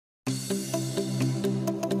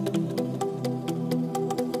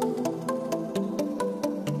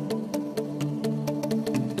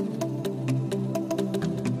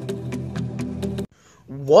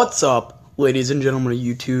What's up, ladies and gentlemen of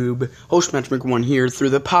YouTube? Host Matchmaker 1 here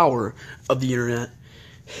through the power of the internet.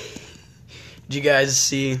 Did you guys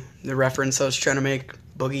see the reference I was trying to make?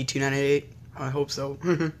 Boogie 298? I hope so.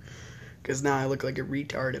 Because now I look like a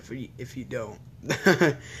retard if you don't.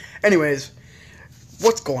 Anyways,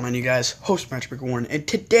 what's going on, you guys? Host Matchmaker 1, and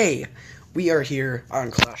today we are here on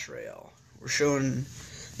Clash Royale. We're showing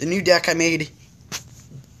the new deck I made.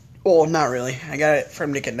 Well, not really. I got it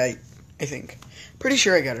from Nick at Night, I think. Pretty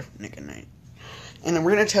sure I got it from Nick at Night. And then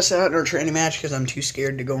we're going to test it out in our training match because I'm too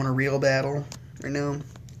scared to go in a real battle right now.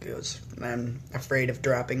 Because I'm afraid of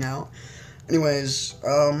dropping out. Anyways,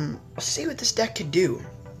 let's see what this deck could do.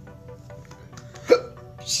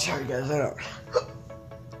 Sorry, guys, I don't...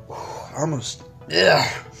 Almost... Yeah.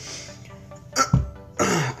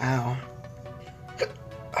 Ow.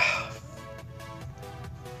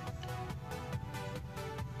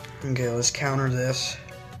 Okay, let's counter this.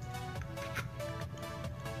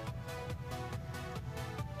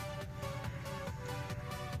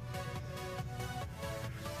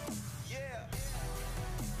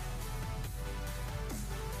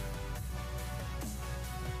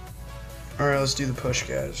 Alright, let's do the push,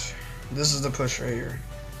 guys. This is the push right here.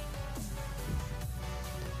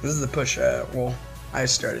 This is the push I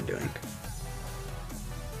started doing.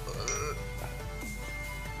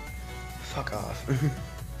 Fuck off.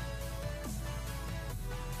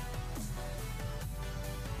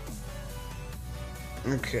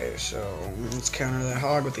 Okay, so let's counter that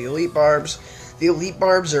hog with the elite barbs. The elite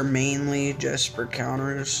barbs are mainly just for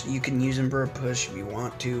counters. You can use them for a push if you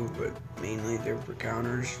want to, but mainly they're for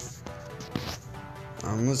counters.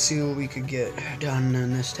 Let's see what we could get done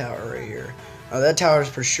in this tower right here. That tower is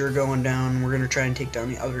for sure going down. We're going to try and take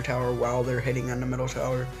down the other tower while they're hitting on the middle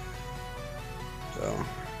tower. So.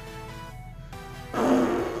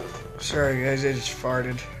 Sorry guys, I just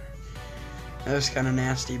farted. That was kind of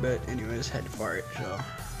nasty, but anyways, had to fart, so.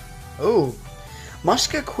 Oh.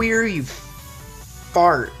 Musketeer, you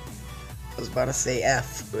fart. I was about to say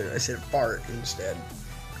F, but I said fart instead.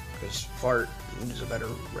 Because fart is a better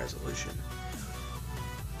resolution.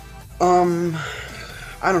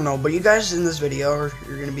 I don't know, but you guys in this video,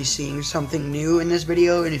 you're going to be seeing something new in this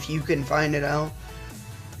video, and if you can find it out,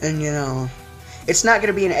 and you know, it's not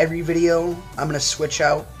going to be in every video. I'm going to switch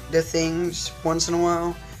out the things once in a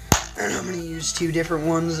while, and I'm going to use two different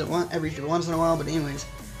ones every once in a while, but anyways,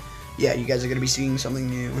 yeah, you guys are going to be seeing something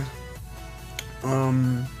new.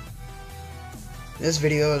 This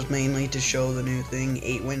video is mainly to show the new thing,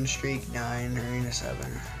 8 win streak, 9 arena 7.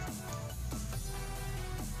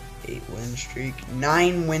 8 win streak,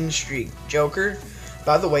 9 win streak. Joker,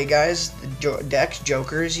 by the way, guys, the deck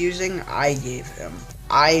Joker is using, I gave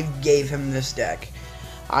him this deck.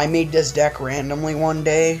 I made this deck randomly one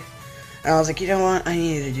day, and I was like, you know what, I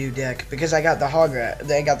need to do deck, because I got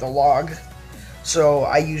the log, so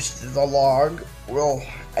I used the log. Well,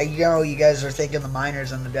 I know you guys are thinking the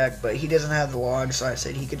miner's on the deck, but he doesn't have the log, so I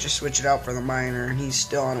said he could just switch it out for the miner, and he's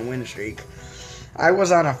still on a win streak. I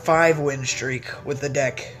was on a 5 win streak with the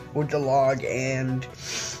deck, with the log, and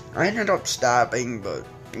I ended up stopping, but,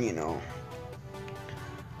 you know,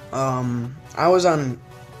 I was on,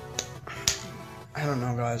 I don't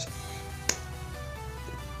know, guys.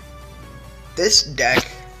 This deck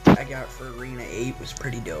I got for Arena 8 was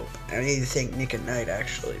pretty dope. I need to thank Nick at Night,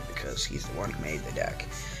 actually, because he's the one who made the deck.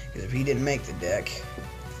 Because if he didn't make the deck,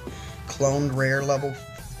 cloned rare level,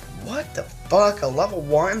 what the fuck, a level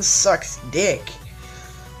 1 sucks dick.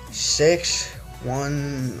 6,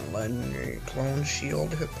 1 legendary clone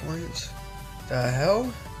shield hit points. The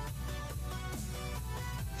hell?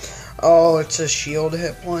 Oh, it's a shield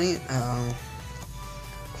hit point. Oh.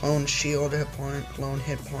 Clone shield hit point, clone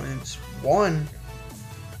hit points. 1.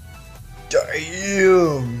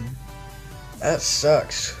 Damn. That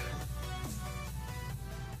sucks.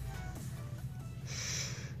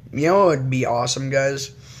 You know what would be awesome,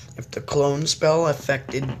 guys? If the clone spell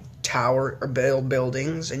affected tower or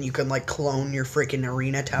buildings, and you can like clone your freaking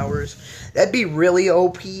arena towers. That'd be really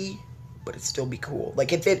OP, but it'd still be cool.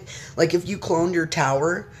 Like if you cloned your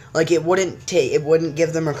tower, like it wouldn't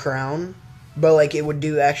give them a crown, but like it would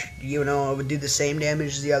do actually, you know, it would do the same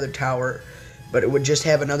damage as the other tower, but it would just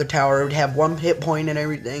have another tower. It would have 1 hit point and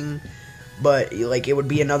everything, but like it would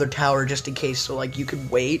be another tower just in case. So like you could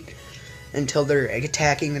wait until they're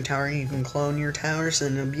attacking the tower and you can clone your towers,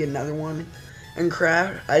 and it'll be another one. And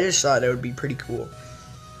crap, I just thought it would be pretty cool.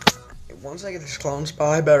 Once I get this clone spell,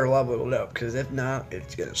 I better level it up, because if not,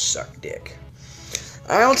 it's gonna suck dick.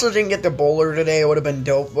 I also didn't get the bowler today. It would have been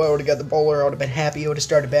dope. I would have got the bowler. I would have been happy. I would have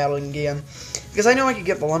started battling again. Because I know I could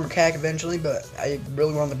get the lumberjack eventually, but I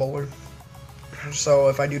really want the bowler. So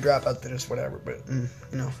if I do drop out, then it's whatever. But, you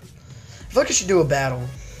know. I feel like I should do a battle.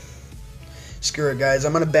 Screw it, guys.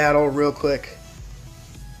 I'm going to battle real quick.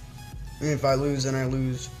 And if I lose, then I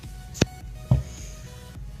lose.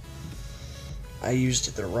 I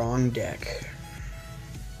used the wrong deck.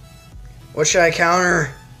 What should I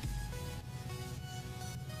counter?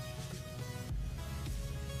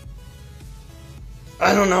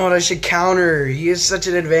 I don't know what I should counter. He has such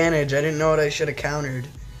an advantage. I didn't know what I should have countered.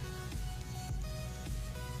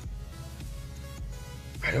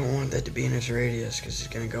 I don't want that to be in his radius because he's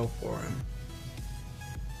going to go for him.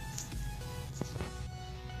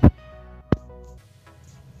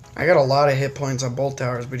 I got a lot of hit points on both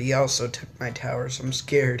towers, but he also took my tower, so I'm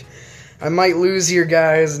scared. I might lose here,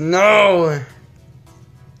 guys. No!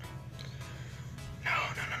 No.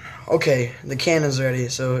 Okay, the cannon's ready,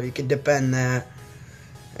 so he can defend that.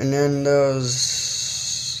 And then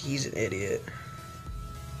those... He's an idiot.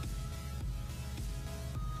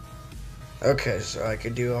 Okay, so I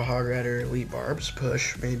could do a Hog Rider Elite Barbs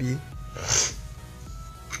push, maybe.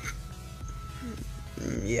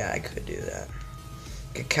 Yeah, I could do that.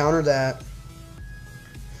 Could counter that.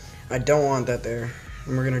 I don't want that there.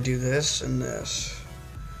 And we're gonna do this and this.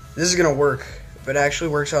 This is gonna work. If it actually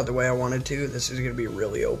works out the way I wanted to, this is gonna be a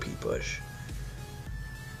really OP push.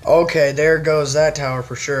 Okay, there goes that tower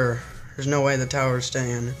for sure. There's no way the tower's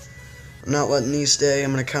staying. I'm not letting these stay.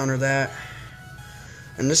 I'm gonna counter that.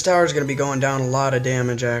 And this tower's gonna be going down a lot of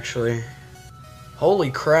damage, actually.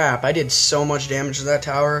 Holy crap, I did so much damage to that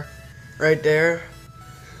tower right there.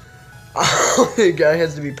 Oh, the guy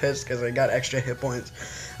has to be pissed because I got extra hit points.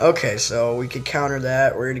 Okay, so we could counter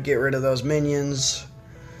that. We're gonna get rid of those minions.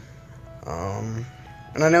 And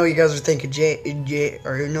I know you guys are thinking,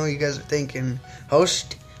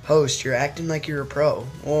 host, you're acting like you're a pro.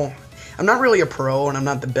 Well, I'm not really a pro, and I'm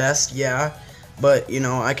not the best, yeah. But, you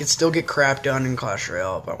know, I could still get crap done in Clash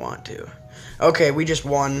Royale if I want to. Okay, we just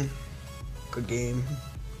won. Good game.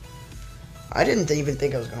 I didn't even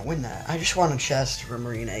think I was going to win that. I just won a chest from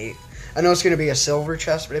Arena 8. I know it's going to be a silver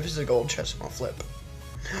chest, but if it's a gold chest, I'm going to flip.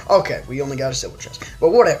 Okay, we only got a silver chest. But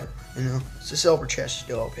whatever, you know, it's a silver chest,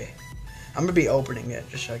 still okay. I'm going to be opening it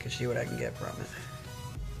just so I can see what I can get from it.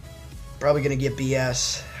 Probably going to get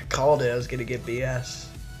BS. I called it, I was going to get BS.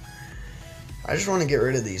 I just want to get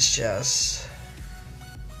rid of these chests.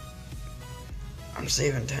 I'm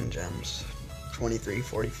saving 10 gems. 23,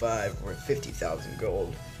 45, or 50,000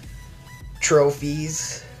 gold.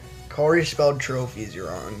 Trophies. Corey spelled trophies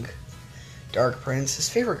wrong. Dark Prince. His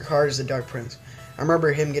favorite card is the Dark Prince. I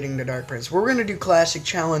remember him getting the Dark Prince. We're going to do classic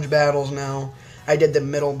challenge battles now. I did the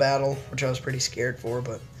middle battle, which I was pretty scared for,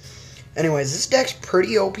 but... Anyways, this deck's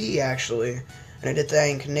pretty OP, actually. And I did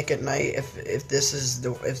thank Nick at Night if this is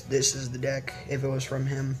the deck, if it was from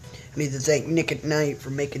him. I need to thank Nick at Night for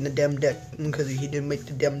making the damn deck, because he didn't make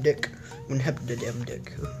the damn deck. Wouldn't have the damn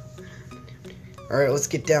deck. Alright, let's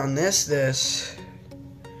get down this.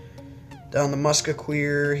 Down the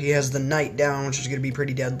Musketeer. He has the Knight down, which is going to be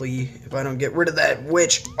pretty deadly if I don't get rid of that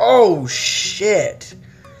witch. Oh, shit.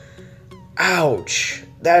 Ouch.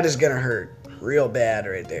 That is going to hurt real bad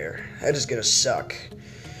right there. That is going to suck.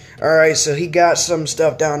 Alright, so he got some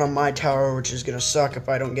stuff down on my tower, which is going to suck. If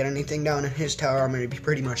I don't get anything down in his tower, I'm going to be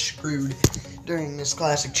pretty much screwed during this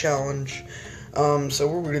classic challenge. So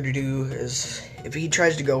what we're going to do is, if he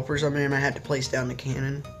tries to go for something, I might have to place down the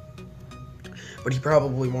cannon. But he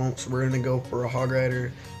probably won't, so we're going to go for a Hog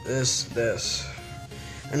Rider, this.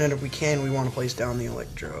 And then if we can, we want to place down the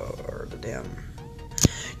Electro, or the damn...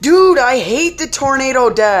 Dude, I hate the Tornado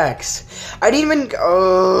decks! I didn't even...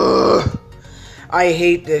 I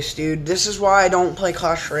hate this, dude. This is why I don't play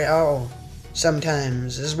Clash Royale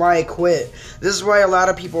sometimes. This is why I quit. This is why a lot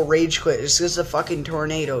of people rage quit. It's just a fucking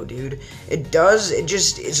tornado, dude.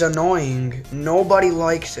 It's annoying. Nobody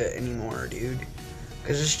likes it anymore, dude.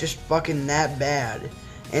 Because it's just fucking that bad.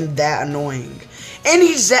 And that annoying. And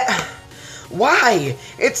he's that... Why?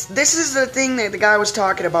 This is the thing that the guy was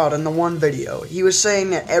talking about in the one video. He was saying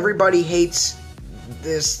that everybody hates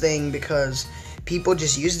this thing because people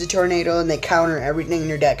just use the tornado and they counter everything in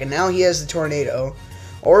your deck. And now he has the tornado.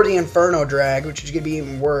 Or the Inferno Drag, which is going to be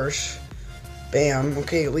even worse. Bam.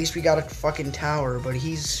 Okay, at least we got a fucking tower. But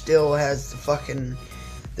he still has the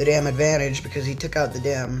damn advantage because he took out the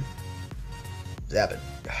damn... Zap it.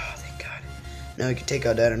 Oh, thank God. Now he can take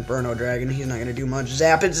out that Inferno Dragon. He's not going to do much.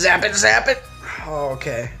 Zap it, zap it, zap it. Oh,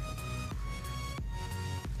 okay.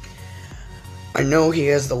 I know he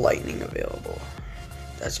has the lightning available.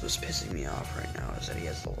 That's what's pissing me off right now, is that he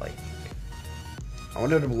has the lightning. I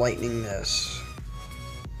want him to lightning this.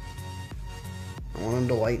 I want him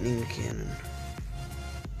to lightning the cannon.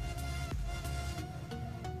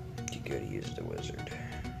 Good, he used the wizard.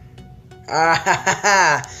 Ah ha ha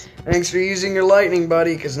ha! Thanks for using your lightning,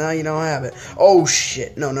 buddy, because now you don't have it. Oh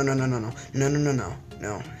shit! No! No!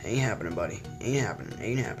 Ain't happening, buddy. Ain't happening.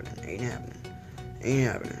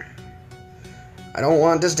 I don't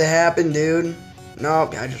want this to happen, dude.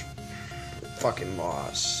 Nope, I just fucking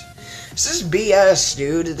lost. This is BS,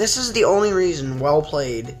 dude. This is the only reason. Well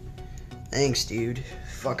played. Thanks, dude.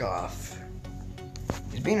 Fuck off.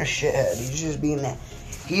 He's being a shithead. He's just being that.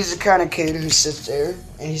 He's the kind of kid who sits there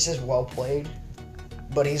and he says well played,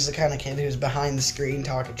 but he's the kind of kid who's behind the screen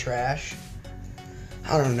talking trash.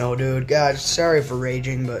 I don't know, dude. God, sorry for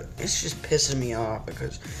raging, but it's just pissing me off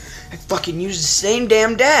because I fucking used the same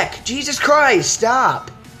damn deck. Jesus Christ, stop.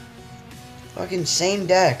 Fucking same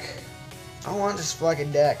deck. I don't want this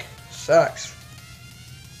fucking deck. Sucks.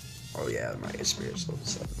 Oh yeah, my ice spirit's level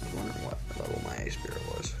 7. I was wondering what level my ice spirit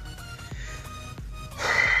was.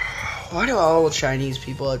 Why do all Chinese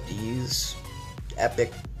people have to use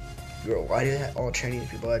epic? Why do all Chinese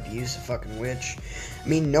people have to use the fucking witch? I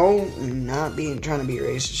mean, no, not trying to be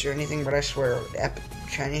racist or anything, but I swear,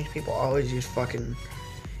 Chinese people always use fucking.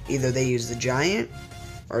 Either they use the giant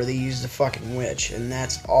or they use the fucking witch, and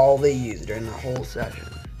that's all they use during the whole session.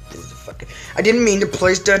 Is the fucking. I didn't mean to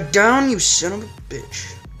place that down, you son of a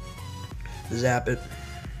bitch. Zap it.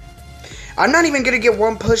 I'm not even gonna get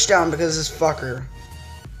one push down because of this fucker.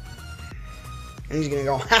 And he's gonna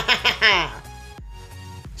go, ha ha ha ha.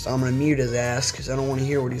 So I'm gonna mute his ass because I don't want to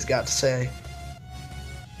hear what he's got to say.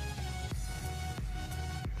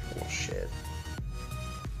 Oh shit.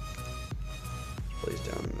 Plays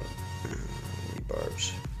down the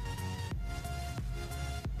barbs.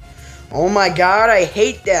 Oh my god, I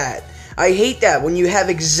hate that. I hate that when you have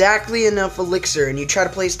exactly enough elixir and you try to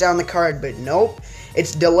place down the card, but nope,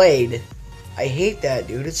 it's delayed. I hate that,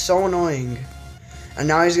 dude. It's so annoying. And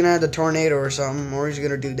now he's gonna have the tornado or something, or he's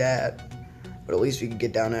gonna do that. But at least we can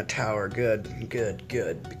get down that tower. Good.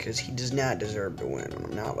 Because he does not deserve to win, and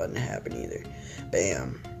I'm not letting it happen either.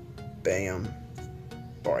 Bam. Bam.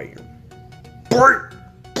 Bam.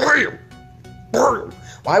 Bam. Bam.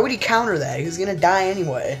 Why would he counter that? He was gonna die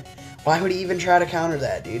anyway. Why would he even try to counter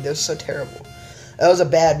that, dude? That was so terrible. That was a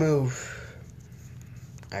bad move.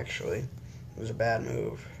 Actually. It was a bad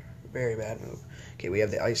move. Very bad move. Okay, we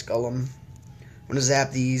have the ice golem. I'm gonna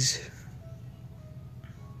zap these.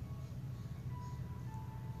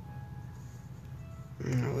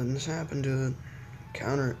 I'm not letting this happen, dude.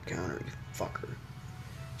 Counter, you fucker.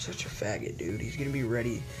 Such a faggot, dude. He's gonna be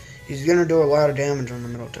ready. He's gonna do a lot of damage on the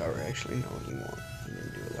middle tower. Actually, no, he won't. He's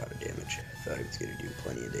gonna do a lot of damage. I thought he was gonna do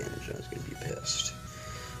plenty of damage. I was gonna be pissed.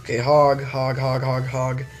 Okay, hog.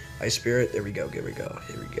 Ice spirit. There we go. Here we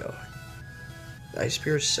go. Ice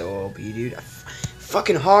spirit's so OP, dude.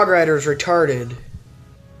 Fucking Hog Rider's retarded.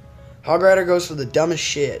 Hog Rider goes for the dumbest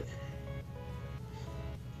shit.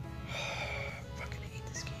 Fucking hate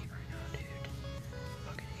this game right now, dude.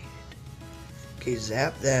 Fucking hate it. Okay,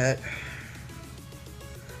 zap that.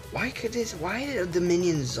 Why are the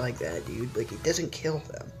minions like that, dude? Like, it doesn't kill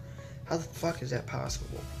them. How the fuck is that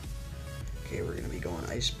possible? Okay, we're gonna be going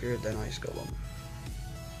Ice Spirit, then Ice Golem.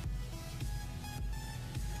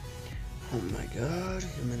 Oh my god,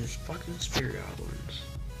 and then there's fucking Spirit Goblins.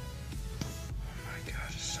 Oh my god,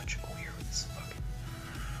 it's such a queer with this fucking.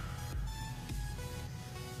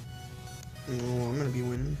 Oh, I'm gonna be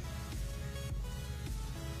winning.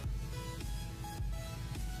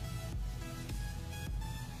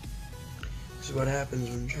 This is what happens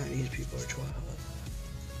when Chinese people are 12.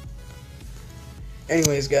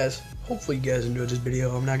 Anyways, guys, hopefully you guys enjoyed this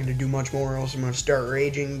video. I'm not gonna do much more, or else I'm gonna start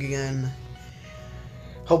raging again.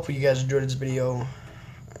 Hopefully you guys enjoyed this video,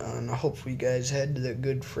 and hopefully you guys had a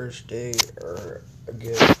good first day, or a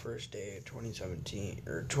good first day of 2017,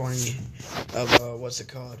 or 20 of, what's it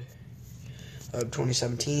called, of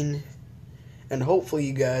 2017, and hopefully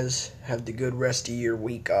you guys have the good rest of your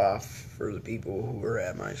week off for the people who are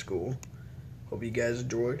at my school. Hope you guys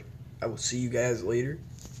enjoyed. I will see you guys later.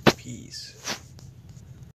 Peace.